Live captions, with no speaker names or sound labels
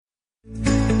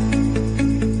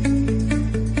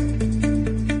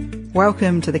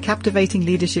Welcome to the Captivating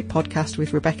Leadership Podcast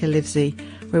with Rebecca Livesey,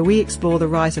 where we explore the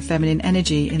rise of feminine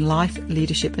energy in life,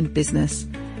 leadership and business.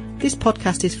 This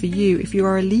podcast is for you if you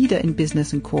are a leader in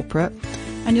business and corporate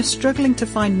and you're struggling to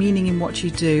find meaning in what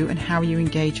you do and how you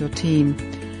engage your team.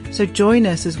 So join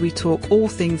us as we talk all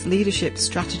things leadership,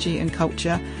 strategy and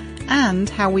culture, and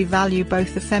how we value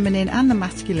both the feminine and the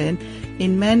masculine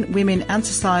in men, women and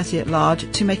society at large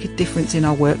to make a difference in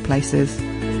our workplaces.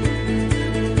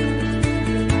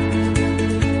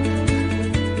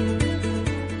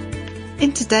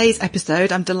 In today's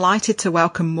episode, I'm delighted to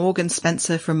welcome Morgan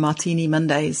Spencer from Martini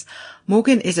Mondays.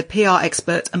 Morgan is a PR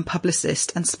expert and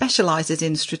publicist and specialises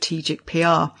in strategic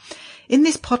PR. In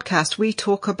this podcast, we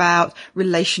talk about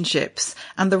relationships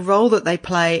and the role that they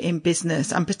play in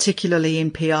business and particularly in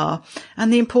PR,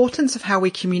 and the importance of how we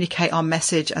communicate our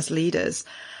message as leaders.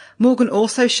 Morgan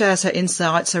also shares her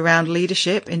insights around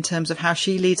leadership in terms of how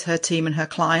she leads her team and her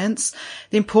clients,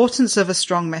 the importance of a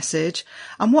strong message,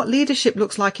 and what leadership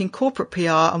looks like in corporate PR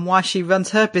and why she runs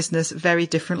her business very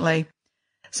differently.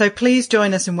 So please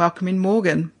join us in welcoming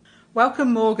Morgan.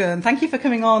 Welcome, Morgan. Thank you for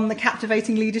coming on the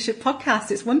Captivating Leadership Podcast.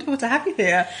 It's wonderful to have you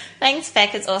here. Thanks,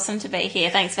 Beck. It's awesome to be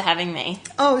here. Thanks for having me.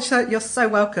 Oh, you're so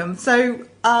welcome. So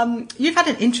you've had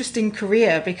an interesting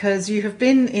career because you have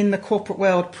been in the corporate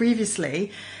world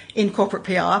previously in corporate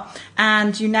PR,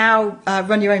 and you now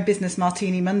run your own business,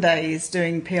 Martini Mondays,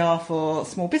 doing PR for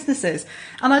small businesses.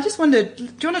 And I just wondered, do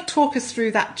you want to talk us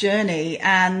through that journey?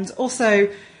 And also,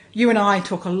 you and I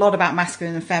talk a lot about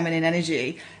masculine and feminine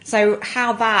energy. So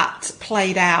how that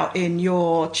played out in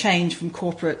your change from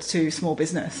corporate to small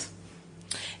business?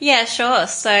 Yeah, sure.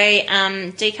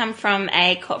 So do come from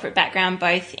a corporate background,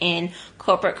 both in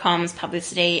corporate comms,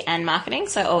 publicity and marketing,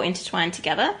 so all intertwined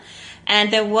together.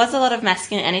 And there was a lot of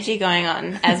masculine energy going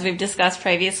on, as we've discussed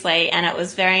previously, and it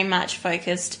was very much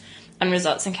focused on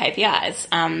results and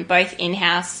KPIs, both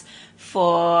in-house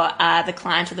for the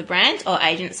client or the brand, or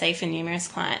agency for numerous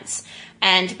clients.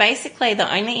 And basically the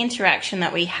only interaction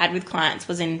that we had with clients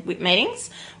was in WIP meetings,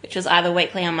 which was either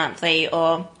weekly or monthly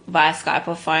or via Skype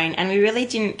or phone. And we really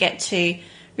didn't get to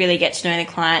know the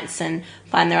clients and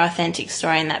find their authentic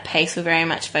story, and that piece were very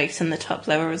much focused on the top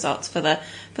level results for the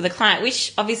client,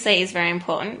 which obviously is very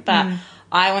important. But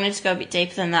I wanted to go a bit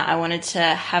deeper than that. I wanted to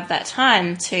have that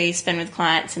time to spend with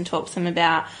clients and talk to them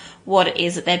about what it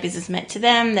is that their business meant to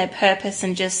them, their purpose,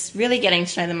 and just really getting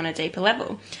to know them on a deeper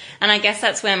level. And I guess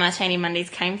that's where Martini Mondays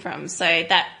came from. So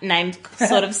that name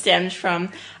sort of stemmed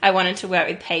from I wanted to work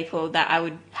with people that I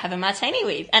would have a martini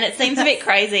with. And it seems a bit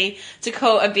crazy to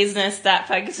call a business that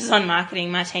focuses on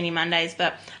marketing Martini Mondays,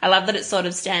 but I love that it sort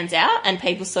of stands out and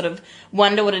people sort of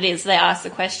wonder what it is. They ask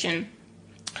the question.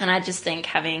 And I just think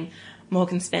having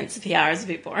Morgan Spencer PR is a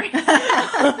bit boring.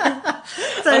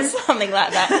 Or something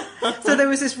like that. So there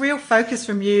was this real focus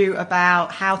from you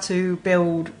about how to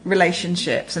build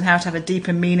relationships and how to have a deep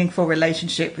and meaningful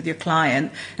relationship with your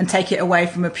client and take it away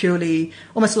from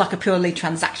almost like a purely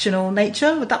transactional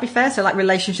nature. Would that be fair? So like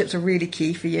relationships are really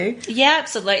key for you? Yeah,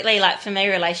 absolutely. Like for me,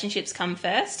 relationships come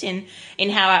first in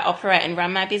how I operate and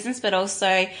run my business, but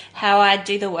also how I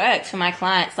do the work for my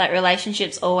clients. Like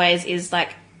relationships always is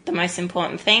like the most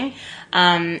important thing.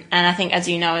 And I think, as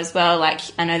you know as well, like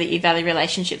I know that you value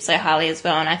relationships so highly as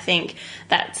well. And I think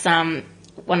that's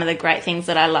one of the great things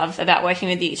that I love about working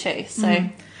with you too. So,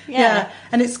 yeah.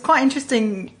 And it's quite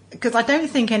interesting because I don't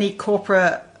think any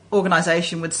corporate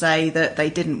organisation would say that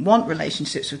they didn't want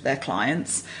relationships with their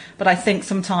clients. But I think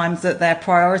sometimes that their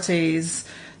priorities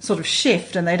sort of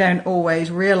shift and they don't always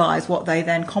realise what they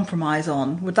then compromise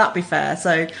on. Would that be fair?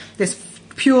 So this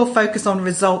pure focus on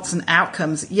results and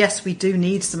outcomes, yes, we do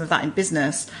need some of that in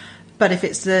business, but if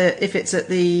it's at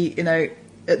the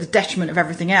detriment of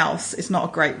everything else, it's not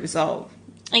a great result.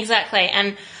 Exactly.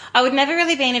 And I would never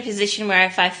really be in a position where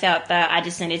if I felt that I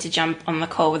just needed to jump on the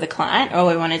call with a client or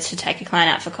we wanted to take a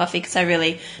client out for coffee because I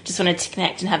really just wanted to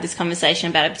connect and have this conversation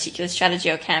about a particular strategy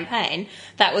or campaign,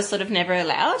 that was sort of never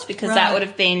allowed because that would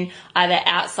have been either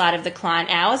outside of the client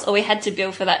hours or we had to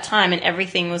bill for that time, and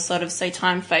everything was sort of so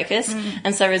time focused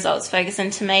and so results focused.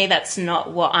 And to me, that's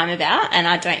not what I'm about, and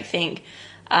I don't think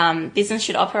business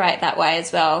should operate that way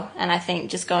as well. And I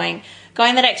think just going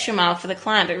that extra mile for the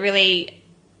client, but really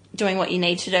doing what you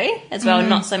need to do as well,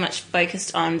 not so much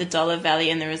focused on the dollar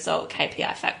value and the result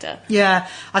KPI factor. Yeah,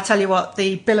 I tell you what,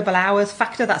 the billable hours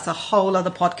factor, that's a whole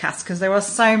other podcast because there are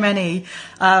so many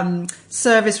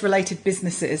service-related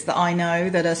businesses that I know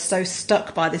that are so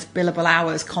stuck by this billable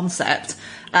hours concept.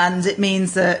 And it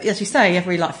means that, as you say,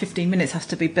 every 15 minutes has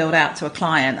to be billed out to a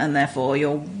client, and therefore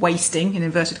you're wasting, in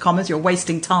inverted commas, you're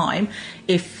wasting time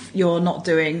if you're not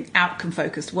doing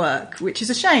outcome-focused work, which is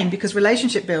a shame because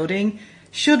relationship building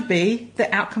should be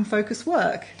the outcome-focused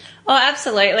work. Oh,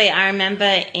 absolutely. I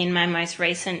remember in my most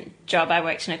recent job, I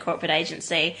worked in a corporate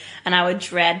agency, and I would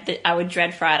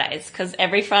dread Fridays, because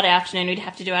every Friday afternoon we'd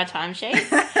have to do our timesheet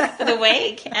for the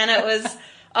week, and it was,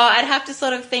 I'd have to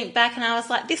sort of think back, and I was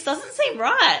like, this doesn't seem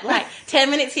right. Like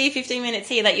 10 minutes here, 15 minutes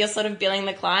here that you're sort of billing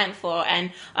the client for,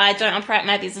 and I don't operate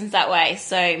my business that way,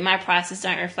 so my prices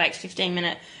don't reflect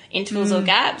 15-minute intervals or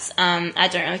gaps. I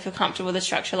don't really feel comfortable with a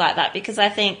structure like that, because I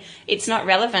think it's not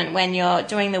relevant when you're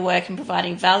doing the work and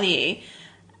providing value,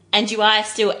 and you are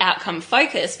still outcome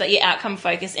focused, but you're outcome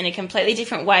focused in a completely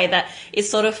different way that is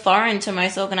sort of foreign to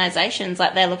most organizations.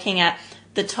 Like, they're looking at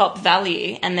the top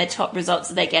value and their top results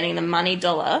that they're getting, the money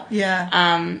dollar.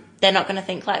 Yeah. They're not going to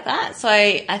think like that. So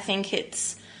I think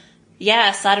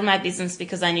I started my business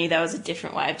because I knew there was a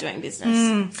different way of doing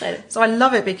business. So I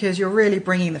love it, because you're really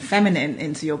bringing the feminine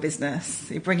into your business.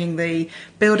 You're bringing the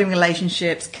building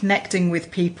relationships, connecting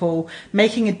with people,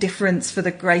 making a difference for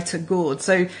the greater good.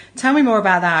 So tell me more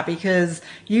about that, because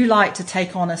you like to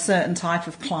take on a certain type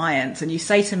of client, and you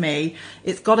say to me,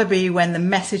 it's got to be when the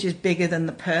message is bigger than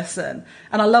the person.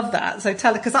 And I love that. So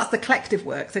because that's the collective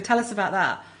work. So tell us about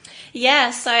that.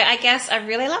 Yeah, so I guess I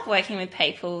really love working with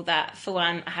people that, for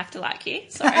one, I have to like you.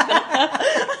 Sorry.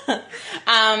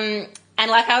 And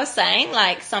like I was saying,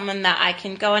 like someone that I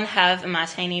can go and have a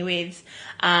martini with,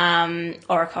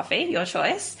 or a coffee, your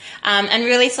choice, and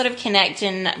really sort of connect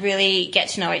and really get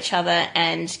to know each other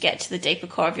and get to the deeper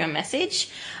core of your message.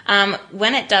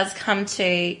 When it does come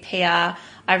to PR,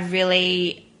 I'm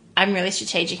really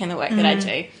strategic in the work that I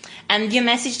do. And your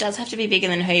message does have to be bigger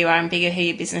than who you are and bigger who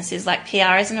your business is. Like,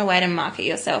 PR isn't a way to market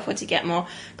yourself or to get more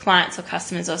clients or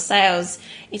customers or sales.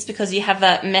 It's because you have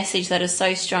a message that is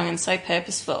so strong and so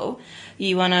purposeful.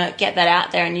 You want to get that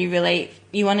out there, and you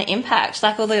want to impact.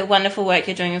 Like all the wonderful work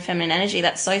you're doing with feminine energy,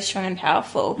 that's so strong and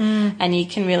powerful, and you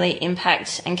can really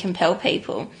impact and compel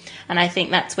people. And I think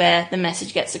that's where the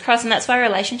message gets across, and that's why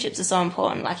relationships are so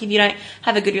important. Like, if you don't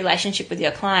have a good relationship with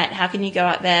your client, how can you go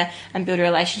out there and build a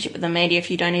relationship with the media if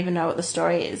you don't even know what the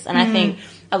story is? And I think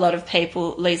a lot of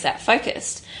people lose that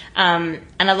focus. And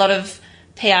a lot of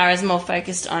PR is more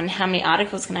focused on how many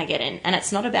articles can I get in, and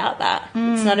it's not about that.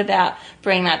 It's not about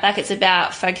bringing that back. It's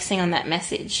about focusing on that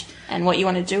message and what you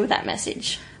want to do with that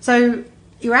message. So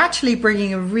you're actually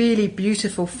bringing a really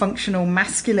beautiful functional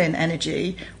masculine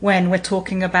energy when we're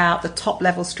talking about the top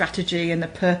level strategy and the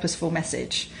purposeful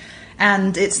message.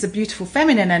 And it's the beautiful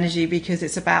feminine energy, because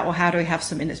it's about, well, how do we have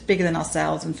something that's bigger than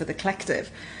ourselves and for the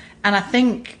collective? And I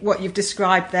think what you've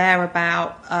described there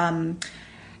about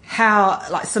how,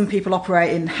 like, some people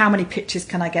operate in how many pictures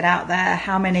can I get out there,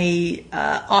 how many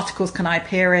articles can I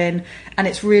appear in, and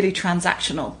it's really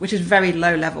transactional, which is very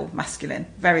low level masculine,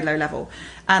 very low level.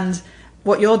 And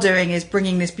what you're doing is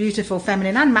bringing this beautiful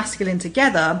feminine and masculine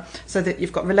together so that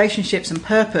you've got relationships and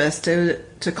purpose to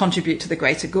contribute to the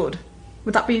greater good.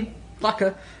 Would that be like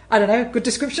a, I don't know, good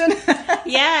description?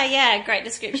 Yeah, great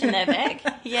description there, Beck.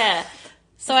 Yeah.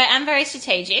 So I am very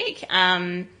strategic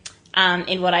in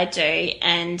what I do,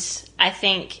 and I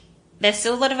think there's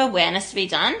still a lot of awareness to be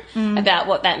done about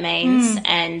what that means,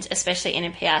 and especially in a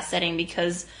PR setting,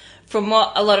 because from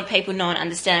what a lot of people know and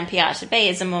understand PR to be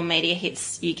is, the more media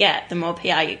hits you get, the more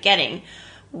PR you're getting,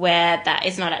 where that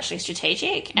is not actually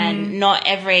strategic, and not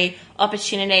every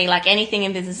opportunity, like anything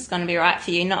in business, is going to be right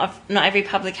for you. Not every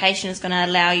publication is going to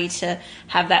allow you to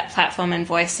have that platform and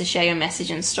voice to share your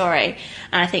message and story.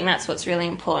 And I think that's what's really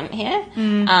important here.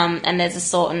 And there's a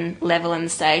certain level and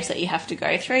stage that you have to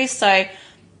go through. So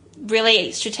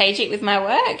really strategic with my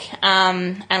work,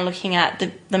 and looking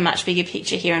at the much bigger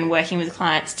picture here, and working with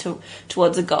clients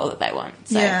towards a goal that they want.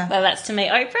 So well, that's, to me,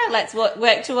 Oprah, let's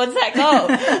work towards that goal.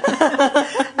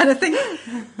 And I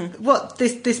think what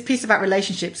this piece about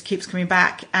relationships keeps coming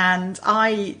back, and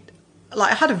I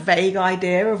had a vague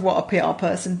idea of what a PR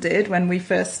person did when we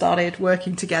first started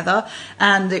working together,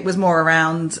 and it was more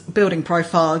around building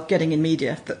profile, getting in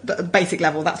media, the basic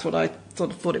level. That's what I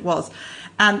sort of thought it was.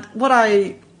 And what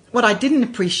I didn't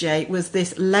appreciate was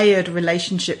this layered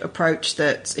relationship approach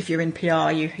that if you're in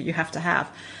PR, you have to have.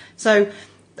 So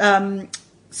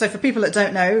for people that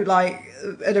don't know, like,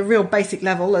 at a real basic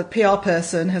level, a PR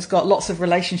person has got lots of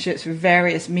relationships with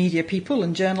various media people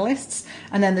and journalists,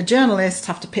 and then the journalists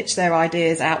have to pitch their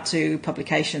ideas out to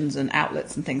publications and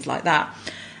outlets and things like that.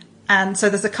 And so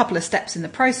there's a couple of steps in the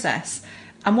process.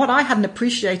 And what I hadn't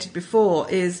appreciated before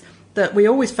is that we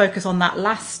always focus on that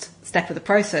last step of the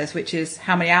process, which is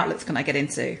how many outlets can I get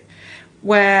into,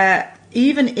 where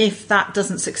even if that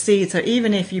doesn't succeed, so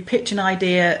even if you pitch an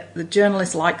idea, the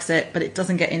journalist likes it, but it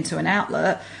doesn't get into an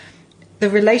outlet, the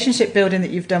relationship building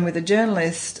that you've done with a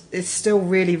journalist is still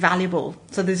really valuable.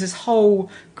 So there's this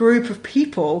whole group of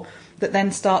people that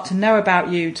then start to know about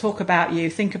you, talk about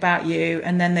you, think about you,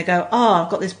 and then they go, oh,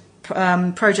 I've got this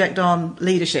project on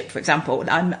leadership, for example.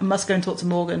 I must go and talk to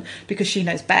Morgan because she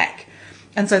knows Beck.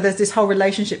 And so there's this whole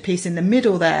relationship piece in the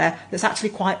middle there that's actually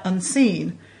quite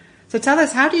unseen. So tell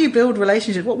us, how do you build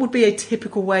relationships? What would be a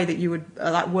typical way that you would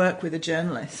work with a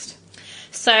journalist?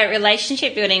 So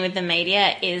relationship building with the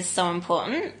media is so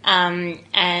important,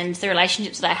 and the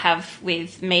relationships that I have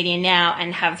with media now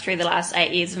and have through the last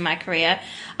 8 years of my career,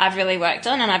 I've really worked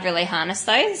on, and I've really harnessed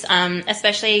those,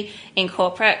 especially in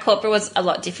corporate. Corporate was a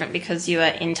lot different because you were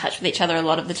in touch with each other a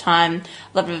lot of the time,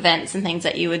 a lot of events and things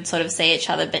that you would sort of see each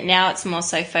other, but now it's more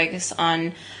so focusing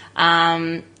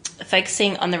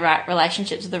on the right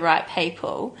relationships with the right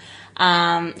people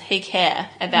who care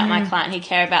about my client, who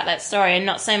care about that story, and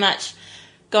not so much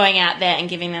going out there and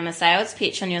giving them a sales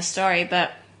pitch on your story,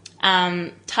 but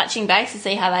touching base to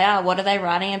see how they are. What are they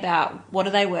writing about? What are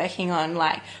they working on?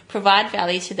 Like, provide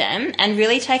value to them and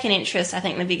really take an interest. I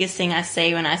think the biggest thing I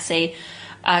see when I see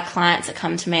clients that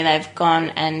come to me, they've gone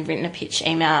and written a pitch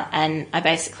email, and I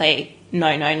basically,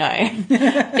 no,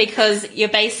 because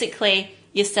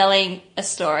you're selling a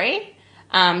story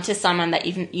to someone that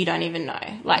you don't even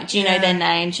know. Like, do you know their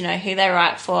name? Do you know who they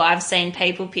write for? I've seen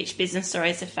people pitch business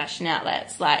stories to fashion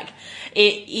outlets. Like,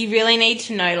 you really need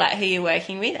to know, like, who you're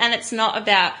working with. And it's not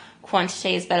about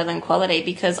quantity is better than quality,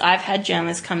 because I've had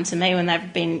journalists come to me when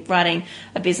they've been writing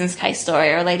a business case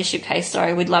story or a leadership case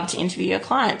story. We'd love to interview your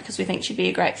client because we think she'd be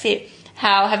a great fit.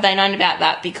 How have they known about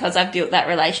that? Because I've built that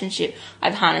relationship.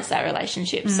 I've harnessed that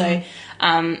relationship. So,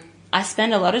 I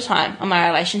spend a lot of time on my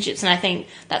relationships, and I think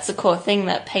that's a core thing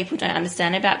that people don't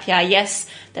understand about PR. Yes,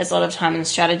 there's a lot of time on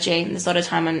strategy, and there's a lot of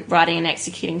time on writing and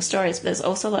executing stories, but there's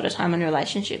also a lot of time on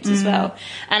relationships as well.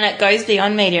 And it goes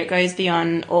beyond media, it goes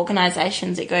beyond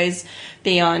organisations, it goes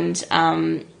beyond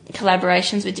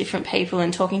collaborations with different people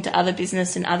and talking to other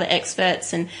business and other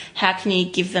experts, and how can you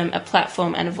give them a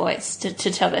platform and a voice to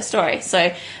tell their story.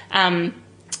 So,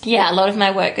 a lot of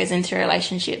my work goes into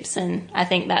relationships, and I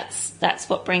think that's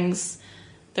what brings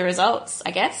the results, I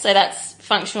guess. So that's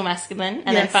functional masculine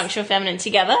and then functional feminine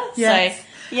together. Yes. So,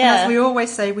 yeah. And as we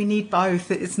always say, we need both.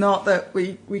 It's not that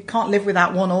we can't live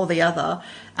without one or the other.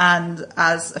 And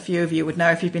as a few of you would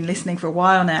know, if you've been listening for a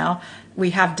while now,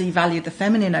 we have devalued the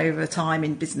feminine over time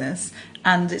in business.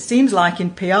 And it seems like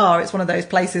in PR, it's one of those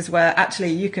places where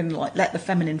actually you can let the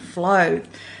feminine flow.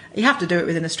 You have to do it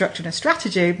within a structure and a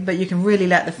strategy, but you can really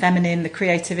let the feminine, the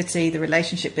creativity, the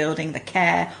relationship building, the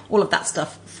care, all of that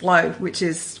stuff flow, which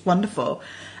is wonderful.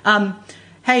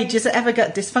 Hey, does it ever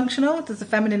get dysfunctional? Does the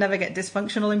feminine ever get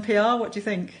dysfunctional in PR? What do you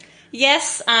think?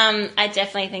 Yes, I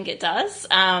definitely think it does.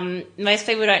 Most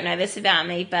people don't know this about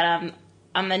me, but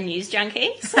I'm a news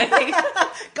junkie. So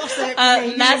gossip,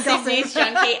 massive news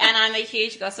junkie, and I'm a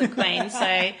huge gossip queen.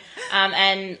 So,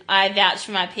 and I vouch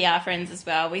for my PR friends as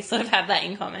well. We sort of have that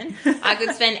in common. I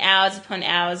could spend hours upon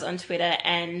hours on Twitter,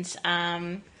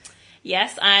 and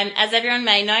yes, as everyone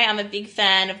may know, I'm a big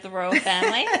fan of the royal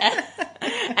family,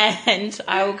 and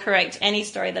I will correct any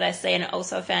story that I see, and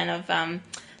also a fan of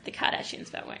the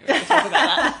Kardashians, but I won't really talk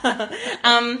about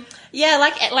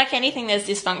that. Like anything, there's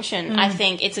dysfunction. I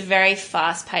think it's a very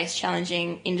fast-paced,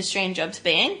 challenging industry and job to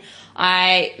be in.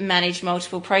 I manage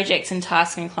multiple projects and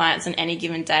tasks and clients on any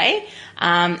given day,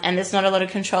 and there's not a lot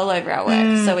of control over our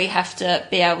work. So we have to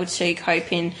be able to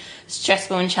cope in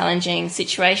stressful and challenging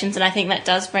situations, and I think that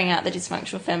does bring out the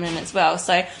dysfunctional feminine as well.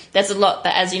 So there's a lot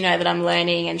that, as you know, that I'm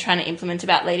learning and trying to implement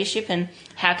about leadership, and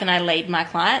how can I lead my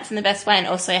clients in the best way, and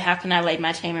also how can I lead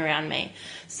my team around me.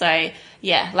 So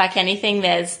yeah, like anything,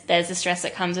 there's the stress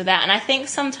that comes with that, and I think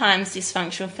sometimes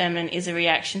dysfunctional feminine is a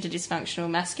reaction to dysfunctional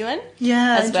masculine.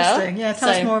 Yeah, as interesting. Well. Yeah, tell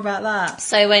us more about that.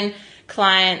 So when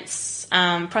clients,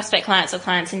 prospect clients or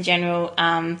clients in general,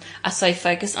 are so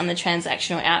focused on the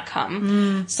transactional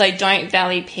outcome, so don't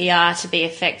value PR to be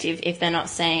effective if they're not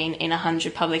seen in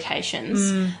 100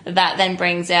 publications. That then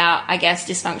brings out, I guess,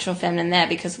 dysfunctional feminine there,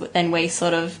 because then we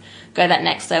sort of go that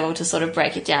next level to sort of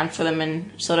break it down for them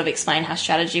and sort of explain how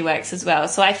strategy works as well.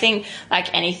 So I think,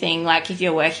 like anything, like if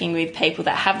you're working with people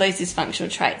that have those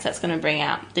dysfunctional traits, that's going to bring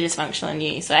out the dysfunctional in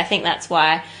you. So I think that's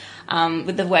why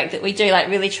with the work that we do, like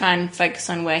really try and focus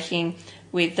on working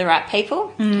with the right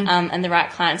people and the right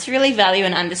clients who really value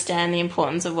and understand the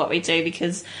importance of what we do,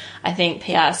 because I think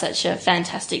PR is such a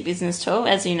fantastic business tool,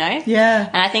 as you know. Yeah.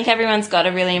 And I think everyone's got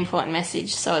a really important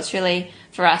message. So it's really,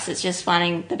 for us, it's just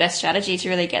finding the best strategy to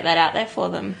really get that out there for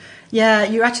them. Yeah,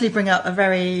 you actually bring up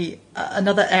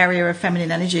another area of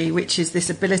feminine energy, which is this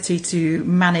ability to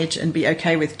manage and be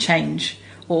okay with change,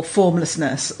 or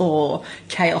formlessness or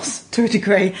chaos to a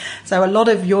degree. So a lot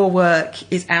of your work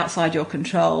is outside your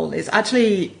control. It's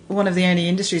actually one of the only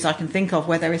industries I can think of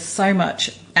where there is so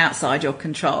much outside your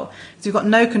control. So you've got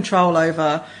no control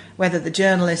over whether the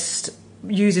journalist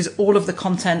uses all of the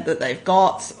content that they've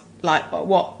got, like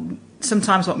what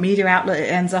media outlet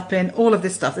it ends up in, all of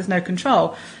this stuff. There's no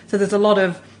control. So there's a lot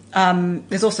of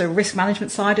there's also a risk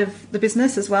management side of the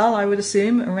business as well, I would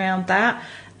assume, around that.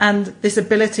 And this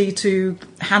ability to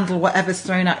handle whatever's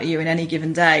thrown at you in any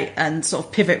given day and sort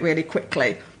of pivot really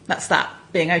quickly. That's that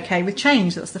being okay with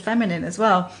change. That's the feminine as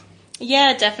well.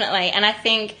 Yeah, definitely. And I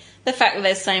think the fact that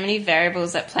there's so many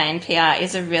variables at play in PR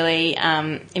is a really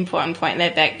important point there,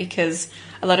 Beck, because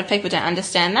a lot of people don't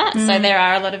understand that. So there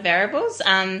are a lot of variables.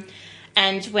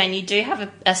 And when you do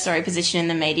have a story position in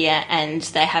the media and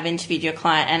they have interviewed your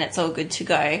client and it's all good to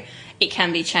go, it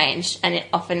can be changed, and it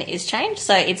often is changed.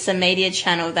 So it's a media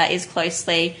channel that is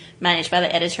closely managed by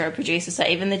the editor or producer, so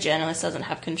even the journalist doesn't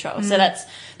have control. So that's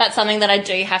something that I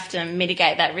do have to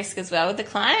mitigate that risk as well with the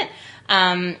client.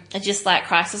 Just like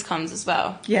crisis comms as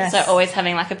well. Yes. So always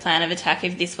having like a plan of attack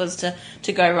if this was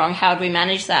to go wrong, how would we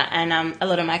manage that? And a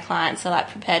lot of my clients are like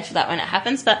prepared for that when it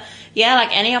happens. But yeah,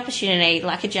 like any opportunity,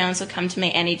 like a journalist will come to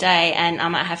me any day and I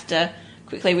might have to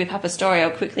quickly whip up a story or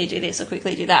quickly do this or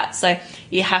quickly do that. So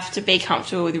you have to be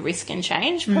comfortable with risk and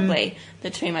change, probably the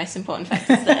two most important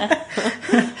factors there.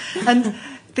 And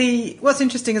what's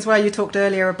interesting as well, you talked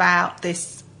earlier about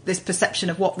this perception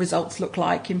of what results look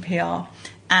like in PR.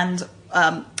 And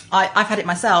I've had it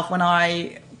myself when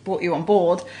I brought you on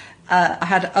board. I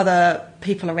had other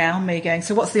people around me going,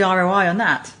 so what's the ROI on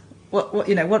that? What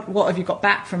have you got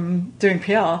back from doing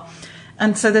PR?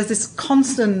 And so there's this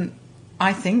constant,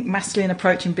 I think, masculine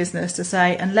approach in business to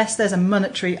say, unless there's a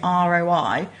monetary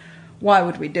ROI, why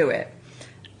would we do it?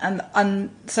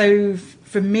 And so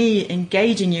for me,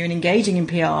 engaging you and engaging in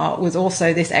PR was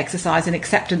also this exercise in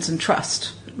acceptance and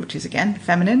trust, which is, again,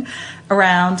 feminine,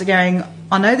 around going,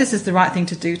 I know this is the right thing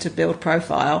to do to build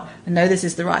profile. I know this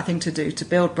is the right thing to do to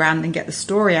build brand and get the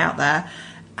story out there.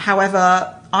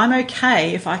 However, I'm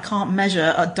okay if I can't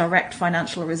measure a direct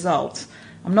financial result.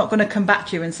 I'm not going to come back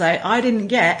to you and say, I didn't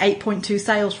get 8.2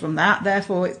 sales from that,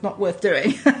 therefore it's not worth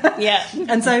doing. Yeah.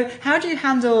 And so how do you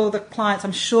handle the clients?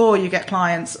 I'm sure you get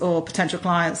clients or potential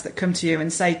clients that come to you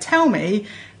and say, tell me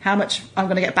how much I'm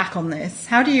going to get back on this.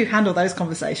 How do you handle those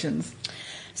conversations?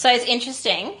 So it's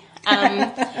interesting.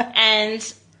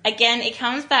 And again, it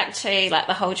comes back to like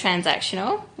the whole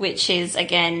transactional, which is,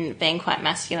 again, being quite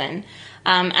masculine.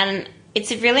 And it's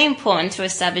really important to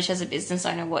establish as a business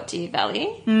owner what do you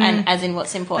value and as in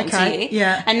what's important to you.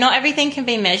 Yeah. And not everything can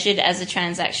be measured as a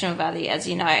transactional value, as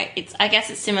you know. I guess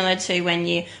it's similar to when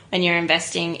you're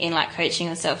investing in like coaching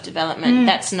or self-development.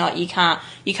 That's not, you can't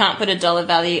put a dollar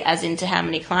value as into how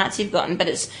many clients you've gotten, but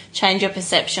it's change your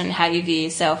perception, how you view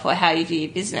yourself or how you view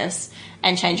your business,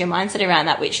 and change your mindset around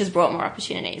that, which has brought more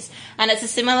opportunities. And it's a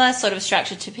similar sort of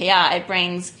structure to PR. It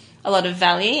brings a lot of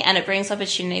value and it brings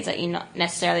opportunities that you not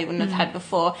necessarily wouldn't have had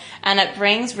before, and it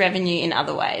brings revenue in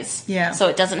other ways. Yeah. So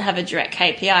it doesn't have a direct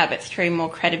KPI, but through more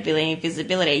credibility and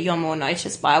visibility, you're more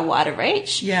noticed by a wider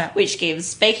reach, which gives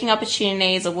speaking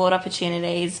opportunities, award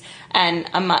opportunities, and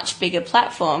a much bigger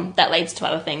platform that leads to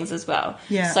other things as well.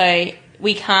 Yeah. So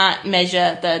we can't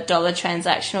measure the dollar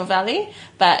transactional value,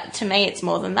 but to me, it's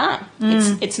more than that.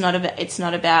 It's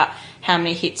not about how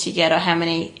many hits you get or how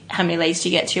many leads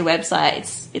you get to your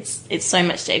website. It's so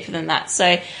much deeper than that.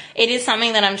 So it is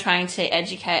something that I'm trying to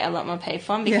educate a lot more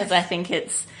people on, because I think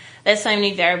there's so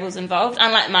many variables involved.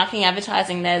 Unlike marketing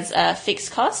advertising, there's a fixed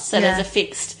cost, so there's a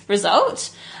fixed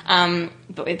result.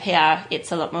 But with PR,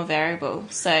 it's a lot more variable.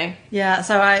 So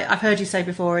I've heard you say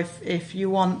before, if you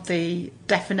want the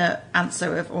definite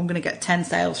answer of, I'm going to get 10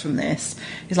 sales from this,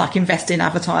 is like invest in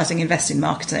advertising, invest in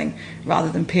marketing rather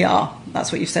than PR. That's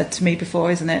what you've said to me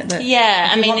before, isn't it? That if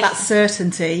you want that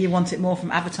certainty, you want it more from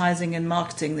advertising and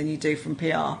marketing than you do from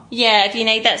PR. Yeah, if you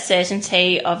need that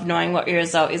certainty of knowing what your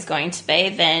result is going to be,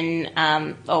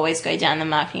 then always go down the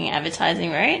marketing and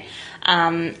advertising route.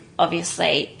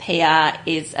 Obviously, PR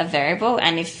is a variable,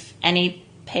 and if any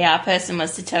PR person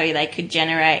was to tell you they could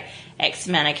generate X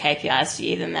amount of KPIs for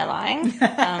you, then they're lying.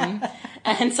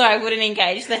 And so I wouldn't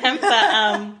engage them.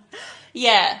 But,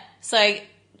 so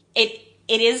it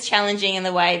is challenging in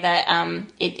the way that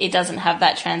it doesn't have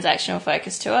that transactional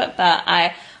focus to it, but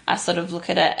I sort of look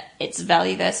at it, it's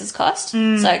value versus cost.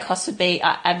 So cost would be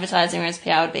advertising, whereas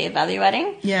PR would be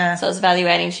evaluating. Yeah. So it's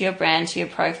evaluating to your brand, to your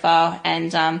profile.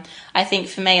 And I think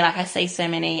for me, like I see so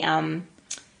many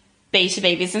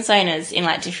B2B business owners in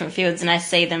like different fields, and I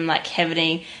see them like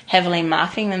heavily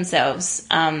marketing themselves,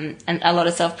 and a lot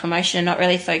of self-promotion and not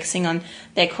really focusing on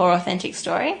their core authentic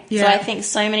story. Yeah. So I think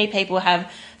so many people have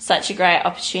such a great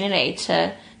opportunity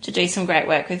to do some great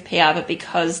work with PR, but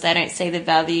because they don't see the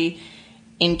value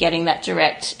in getting that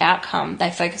direct outcome, they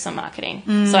focus on marketing.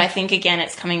 So I think, again,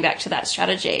 it's coming back to that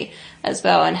strategy as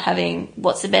well, and having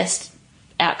what's the best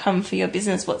outcome for your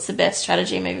business, what's the best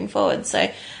strategy moving forward.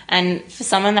 So, and for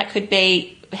someone that could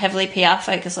be heavily PR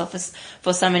focused, or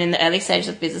for someone in the early stages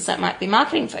of business that might be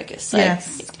marketing focused. So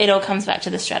yes. it all comes back to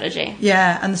the strategy.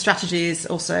 Yeah, and the strategy is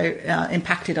also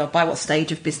impacted by what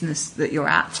stage of business that you're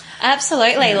at.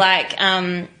 Absolutely. Yeah.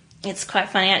 Like, it's quite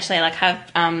funny actually, like I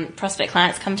have prospect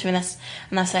clients come to me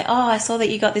and they say, oh, I saw that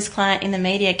you got this client in the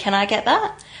media, can I get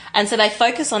that? And so they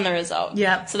focus on the result.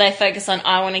 Yeah. So they focus on,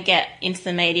 I want to get into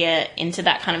the media, into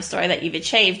that kind of story that you've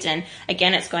achieved. And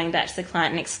again, it's going back to the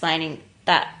client and explaining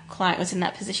that client was in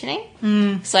that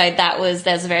positioning. So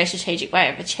there's a very strategic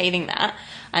way of achieving that.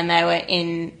 And they were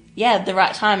in, the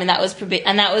right time. And that was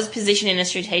positioned in a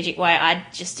strategic way. I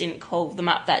just didn't call them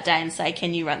up that day and say,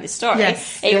 can you run this story?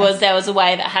 Yes. There was a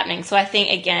way that happening. So I think,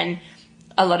 again,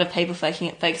 a lot of people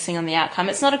focusing on the outcome.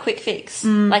 It's not a quick fix.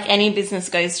 Like any business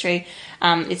goes through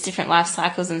its different life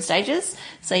cycles and stages.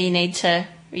 So you need to,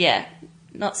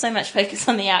 not so much focus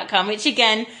on the outcome, which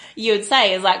again, you would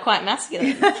say is like quite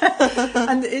masculine.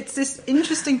 And it's this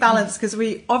interesting balance, because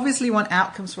we obviously want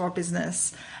outcomes for our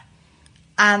business.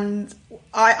 And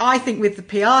I think with the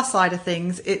PR side of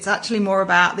things, it's actually more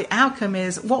about the outcome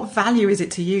is, what value is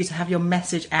it to you to have your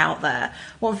message out there?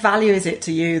 What value is it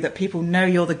to you that people know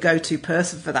you're the go-to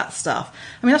person for that stuff?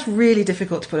 I mean, that's really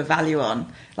difficult to put a value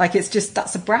on. Like, it's just,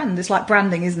 that's a brand. It's like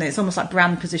branding, isn't it? It's almost like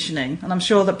brand positioning. And I'm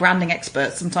sure that branding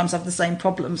experts sometimes have the same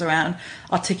problems around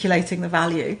articulating the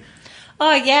value.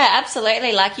 Oh, yeah,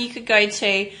 absolutely. Like, you could go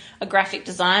to a graphic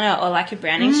designer or like a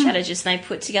branding strategist and they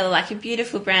put together like a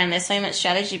beautiful brand. There's so much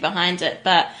strategy behind it,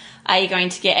 but are you going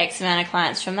to get X amount of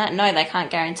clients from that? No, they can't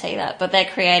guarantee that, but they're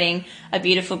creating a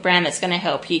beautiful brand that's going to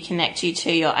help you connect you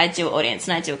to your ideal audience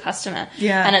and ideal customer.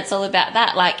 Yeah. And it's all about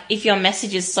that. Like, if your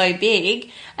message is so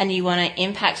big and you want to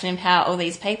impact and empower all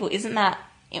these people, isn't that,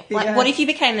 like, what if you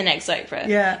became the next Oprah?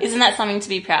 Yeah. Isn't that something to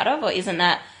be proud of, or isn't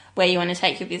that where you want to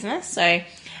take your business? So,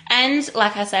 and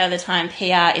like I say all the time,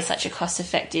 PR is such a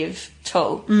cost-effective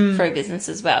tool for a business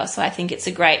as well. So I think it's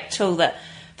a great tool that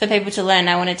for people to learn.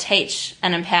 I want to teach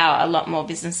and empower a lot more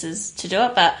businesses to do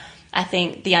it, but I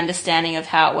think the understanding of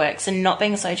how it works and not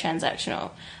being so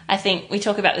transactional. I think we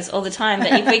talk about this all the time,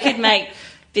 that if we could make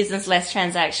business less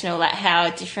transactional, like how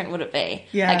different would it be?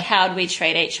 Yeah. Like, how do we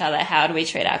treat each other? How do we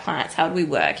treat our clients? How do we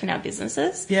work in our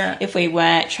businesses? Yeah. If we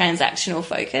weren't transactional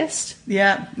focused.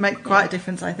 Yeah, make quite a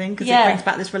difference, I think, because it brings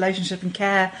back this relationship and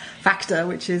care factor,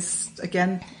 which is,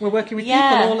 again, we're working with people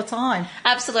all the time.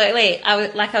 Absolutely.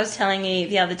 Like I was telling you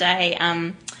the other day,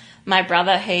 my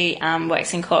brother, who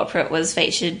works in corporate, was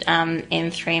featured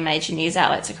in 3 major news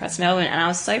outlets across Melbourne, and I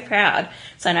was so proud.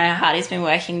 So I know how hard he's been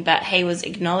working, but he was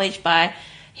acknowledged by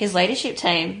his leadership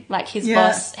team. Like, his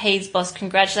boss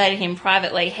congratulated him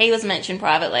privately. He was mentioned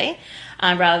privately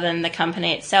rather than the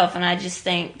company itself, and I just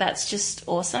think that's just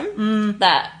awesome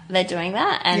that they're doing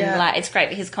that, and like, it's great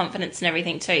for his confidence and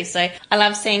everything too. So I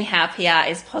love seeing how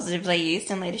PR is positively used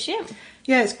in leadership.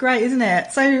 Yeah, it's great, isn't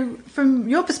it? So from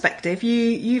your perspective,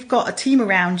 you've got a team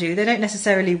around you. They don't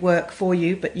necessarily work for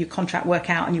you, but you contract work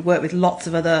out and you work with lots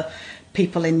of other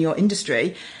people in your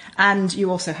industry. And you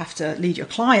also have to lead your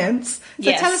clients.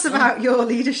 So tell us about your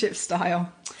leadership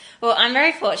style. Well, I'm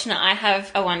very fortunate. I have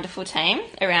a wonderful team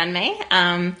around me.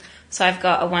 So I've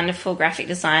got a wonderful graphic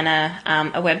designer,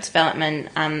 a web development,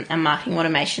 a marketing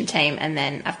automation team, and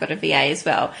then I've got a VA as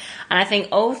well. And I think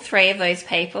all 3 of those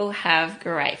people have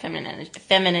great feminine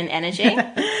energy,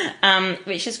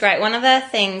 which is great. One of the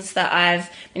things that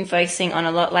I've been focusing on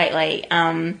a lot lately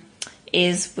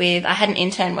is I had an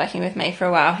intern working with me for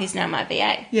a while who's now my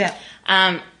VA. Yeah.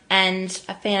 And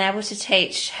I've been able to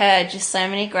teach her just so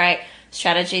many great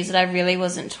strategies that I really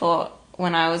wasn't taught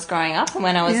when I was growing up and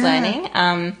when I was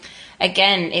learning.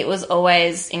 Again, it was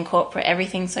always in corporate,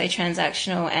 everything so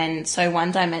transactional and so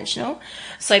one-dimensional.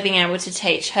 So being able to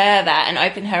teach her that and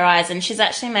open her eyes, and she's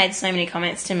actually made so many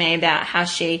comments to me about how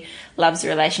she loves the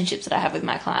relationships that I have with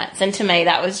my clients. And to me,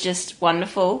 that was just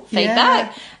wonderful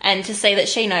feedback. Yeah. And to see that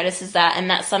she notices that and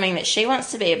that's something that she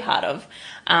wants to be a part of.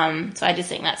 So I just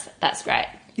think that's great.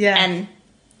 Yeah. And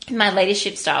my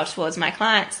leadership style towards my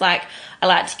clients, like, I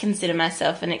like to consider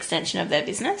myself an extension of their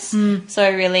business. So I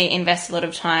really invest a lot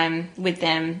of time with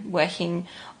them, working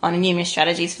on numerous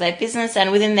strategies for their business,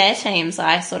 and within their teams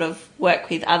I sort of work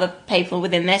with other people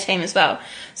within their team as well.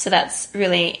 So that's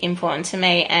really important to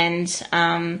me,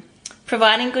 and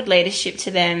providing good leadership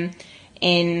to them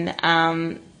in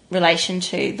relation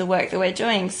to the work that we're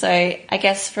doing. So I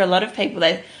guess for a lot of people,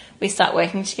 we start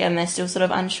working together and they're still sort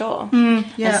of unsure. Yeah.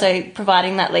 And so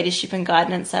providing that leadership and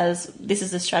guidance as this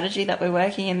is the strategy that we're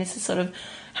working in, this is sort of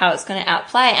how it's going to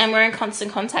outplay, and we're in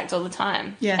constant contact all the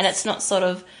time. Yes. And it's not sort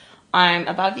of I'm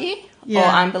above you or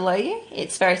Yeah. I'm below you.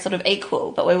 It's very sort of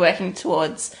equal, but we're working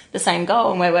towards the same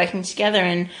goal and we're working together.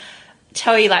 And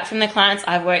tell you, like, from the clients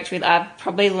I've worked with, I've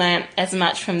probably learnt as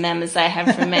much from them as they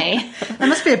have from me. There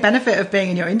must be a benefit of being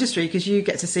in your industry, because you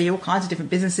get to see all kinds of different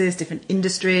businesses, different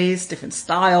industries, different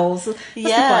styles. Must be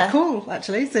quite cool,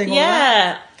 actually, seeing all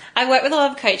that. I work with a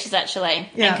lot of coaches, actually,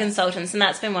 Yeah. and consultants, and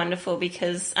that's been wonderful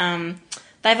because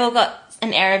they've all got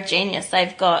an air of genius.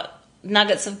 They've got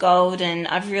nuggets of gold, and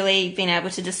I've really been able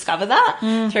to discover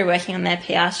that through working on their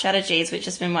PR strategies, which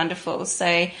has been wonderful.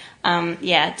 So,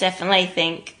 definitely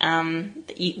think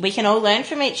we can all learn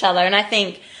from each other. And I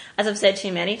think, as I've said to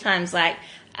you many times, like,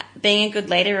 being a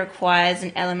good leader requires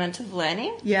an element of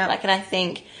learning. Yeah. Like, and I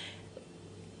think,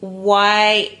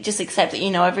 why just accept that you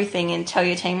know everything and tell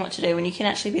your team what to do when you can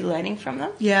actually be learning from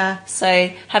them? Yeah.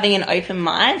 So having an open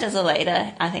mind as a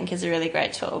leader, I think, is a really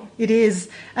great tool. It is.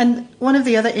 And one of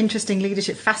the other interesting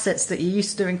leadership facets that you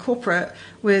used to do in corporate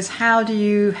was, how do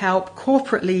you help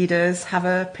corporate leaders have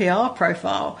a PR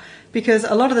profile? Because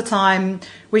a lot of the time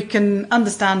we can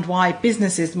understand why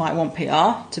businesses might want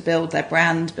PR to build their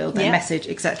brand, build their message,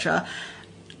 etc.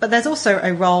 But there's also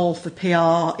a role for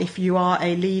PR if you are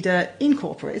a leader in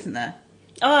corporate, isn't there?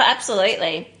 Oh,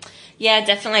 absolutely. Yeah,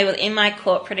 definitely. Well, in my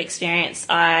corporate experience,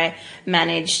 I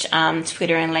managed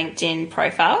Twitter and LinkedIn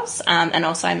profiles, and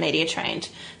also I media trained.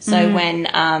 So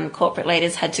when corporate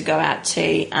leaders had to go out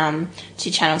to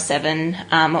Channel 7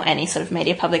 or any sort of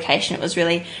media publication, it was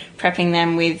really prepping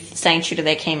them with staying true to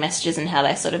their key messages and how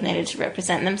they sort of needed to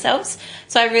represent themselves.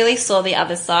 So I really saw the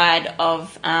other side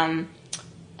of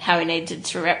how we needed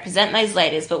to represent those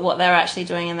leaders, but what they were actually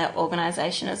doing in their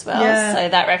organisation as well. Yeah. So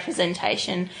that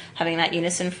representation, having that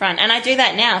unison front. And I do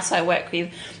that now. So I work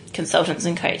with consultants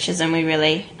and coaches, and we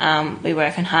really we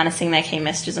work on harnessing their key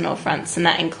messages on all fronts, and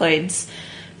that includes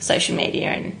social media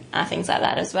and things like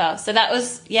that as well. So that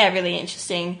was, really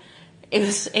interesting. It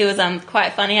was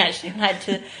quite funny, actually, when I had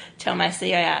to tell my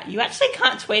CEO, you actually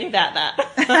can't tweet about that.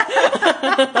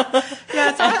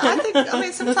 Yeah,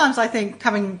 so sometimes I think,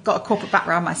 having got a corporate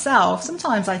background myself,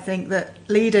 sometimes I think that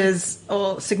leaders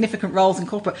or significant roles in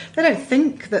corporate, they don't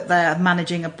think that they're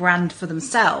managing a brand for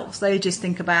themselves. They just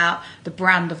think about the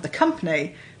brand of the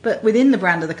company. But within the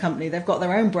brand of the company, they've got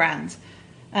their own brand.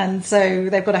 And so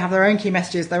they've got to have their own key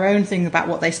messages, their own thing about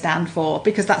what they stand for,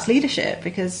 because that's leadership,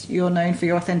 because you're known for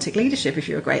your authentic leadership if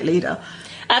you're a great leader.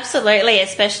 Absolutely,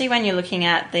 especially when you're looking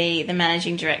at the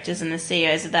managing directors and the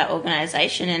CEOs of that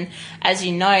organisation. And as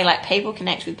you know, like, people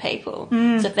connect with people.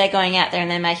 So if they're going out there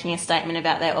and they're making a statement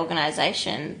about their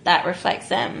organisation, that reflects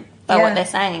them by what they're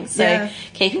saying. So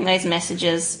keeping those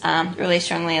messages really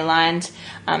strongly aligned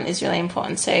is really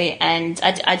important too. And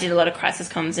I did a lot of crisis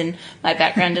comms in my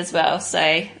background as well.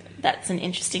 So that's an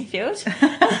interesting field.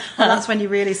 Well, that's when you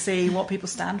really see what people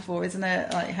stand for, isn't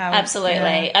it? Like, how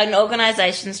absolutely. An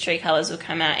organisation's true colours will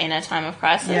come out in a time of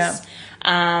crisis.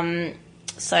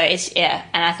 So it's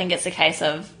and I think it's a case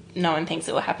of no one thinks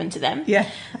it will happen to them.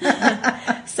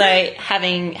 So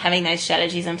having those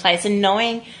strategies in place and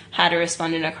knowing how to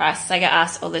respond in a crisis. I get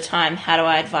asked all the time, how do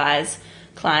I advise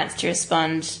clients to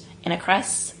respond in a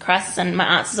crisis? And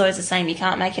my answer is always the same: you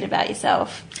can't make it about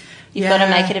yourself. You've got to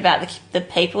make it about the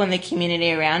people and the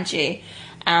community around you.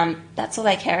 That's all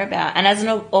they care about. And as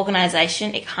an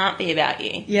organisation, it can't be about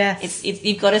you. Yes.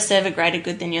 You've got to serve a greater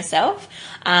good than yourself.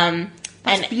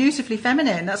 That's beautifully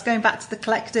feminine. That's going back to the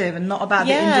collective and not about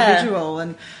the individual,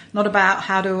 and not about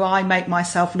how do I make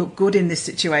myself look good in this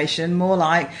situation, more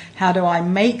like how do I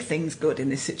make things good in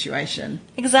this situation.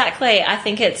 Exactly. I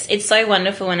think it's so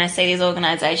wonderful when I see these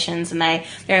organisations and they're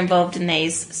involved in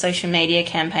these social media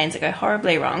campaigns that go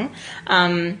horribly wrong,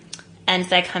 and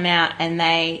they come out and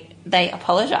they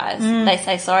apologise. They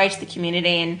say sorry to the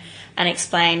community and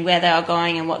explain where they are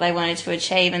going and what they wanted to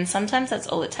achieve, and sometimes that's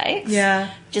all it takes.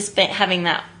 Just having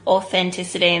that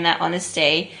authenticity and that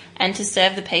honesty and to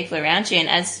serve the people around you. And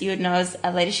as you would know as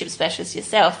a leadership specialist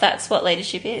yourself, that's what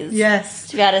leadership is. Yes.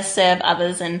 To be able to serve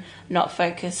others and not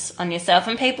focus on yourself.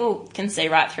 And people can see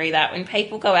right through that. When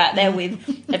people go out there with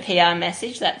a PR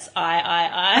message that's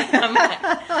I'm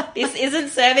like, this isn't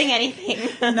serving anything.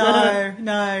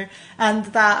 No. And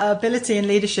that ability in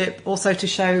leadership also to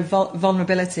show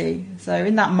vulnerability. So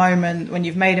in that moment when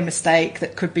you've made a mistake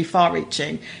that could be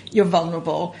far-reaching, you're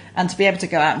vulnerable. And to be able to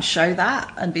go out and show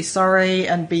that and be sorry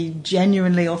and be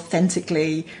genuinely,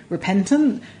 authentically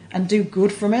repentant and do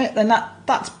good from it, then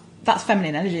that's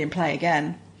feminine energy in play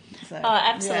again. So,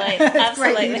 absolutely. Yeah.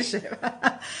 Absolutely. Great leadership.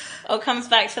 All comes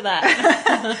back to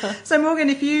that. So, Morgan,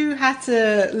 if you had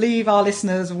to leave our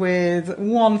listeners with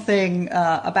one thing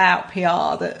about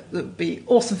PR that would be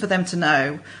awesome for them to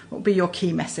know, what would be your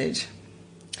key message?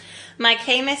 My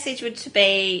key message would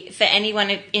be for anyone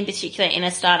in particular in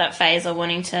a startup phase or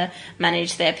wanting to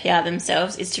manage their PR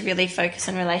themselves is to really focus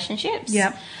on relationships.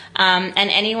 Yeah. And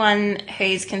anyone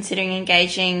who's considering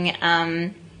engaging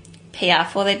PR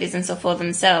for their business or for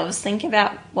themselves, think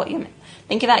about your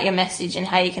message and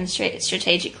how you can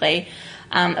strategically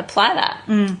apply that,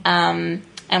 and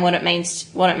what it means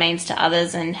to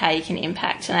others and how you can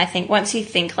impact. And I think once you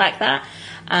think like that,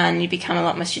 and you become a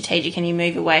lot more strategic and you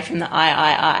move away from the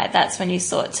I, that's when you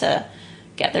sort to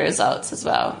get the results as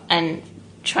well. And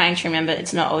trying to remember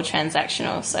it's not all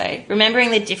transactional. So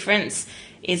remembering the difference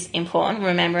is important.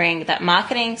 Remembering that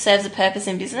marketing serves a purpose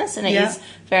in business, and it is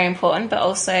very important, but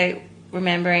also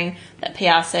remembering that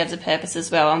PR serves a purpose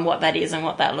as well, and what that is and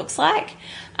what that looks like.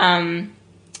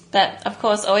 But of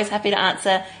course, always happy to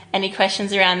answer any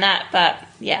questions around that. But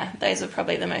yeah, those are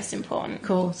probably the most important.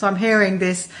 Cool. So I'm hearing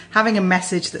this, having a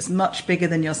message that's much bigger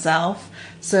than yourself,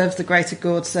 serves the greater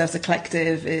good, serves the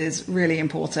collective, is really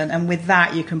important. And with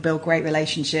that, you can build great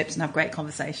relationships and have great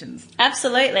conversations.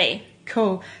 Absolutely.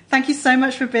 Cool. Thank you so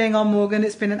much for being on, Morgan.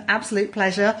 It's been an absolute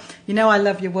pleasure. You know I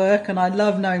love your work and I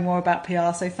love knowing more about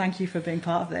PR, so thank you for being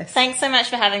part of this. Thanks so much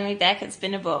for having me back. It's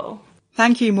been a ball.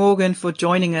 Thank you, Morgan, for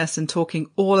joining us and talking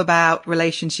all about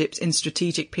relationships in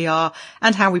strategic PR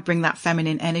and how we bring that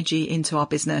feminine energy into our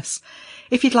business.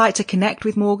 If you'd like to connect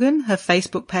with Morgan, her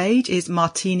Facebook page is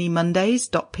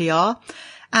martinimondays.pr.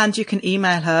 And you can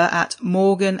email her at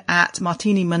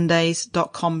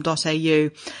morgan@martinimondays.com.au.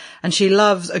 And she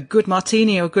loves a good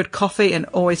martini or a good coffee and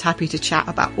always happy to chat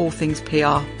about all things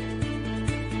PR.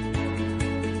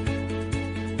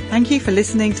 Thank you for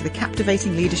listening to the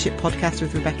Captivating Leadership Podcast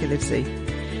with Rebecca Livesey.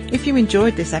 If you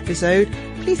enjoyed this episode,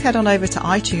 please head on over to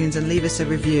iTunes and leave us a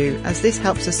review, as this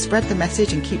helps us spread the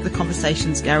message and keep the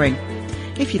conversations going.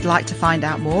 If you'd like to find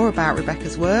out more about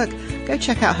Rebecca's work, go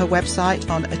check out her website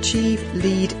on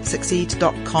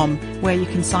achieveleadsucceed.com, where you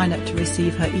can sign up to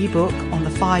receive her ebook on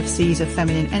the 5 C's of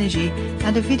feminine energy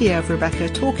and a video of Rebecca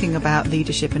talking about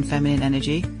leadership and feminine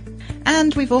energy.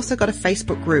 And we've also got a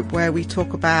Facebook group where we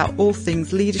talk about all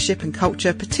things leadership and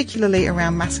culture, particularly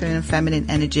around masculine and feminine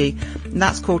energy. And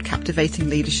that's called Captivating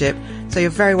Leadership. So you're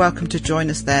very welcome to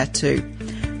join us there too.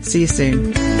 See you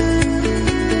soon.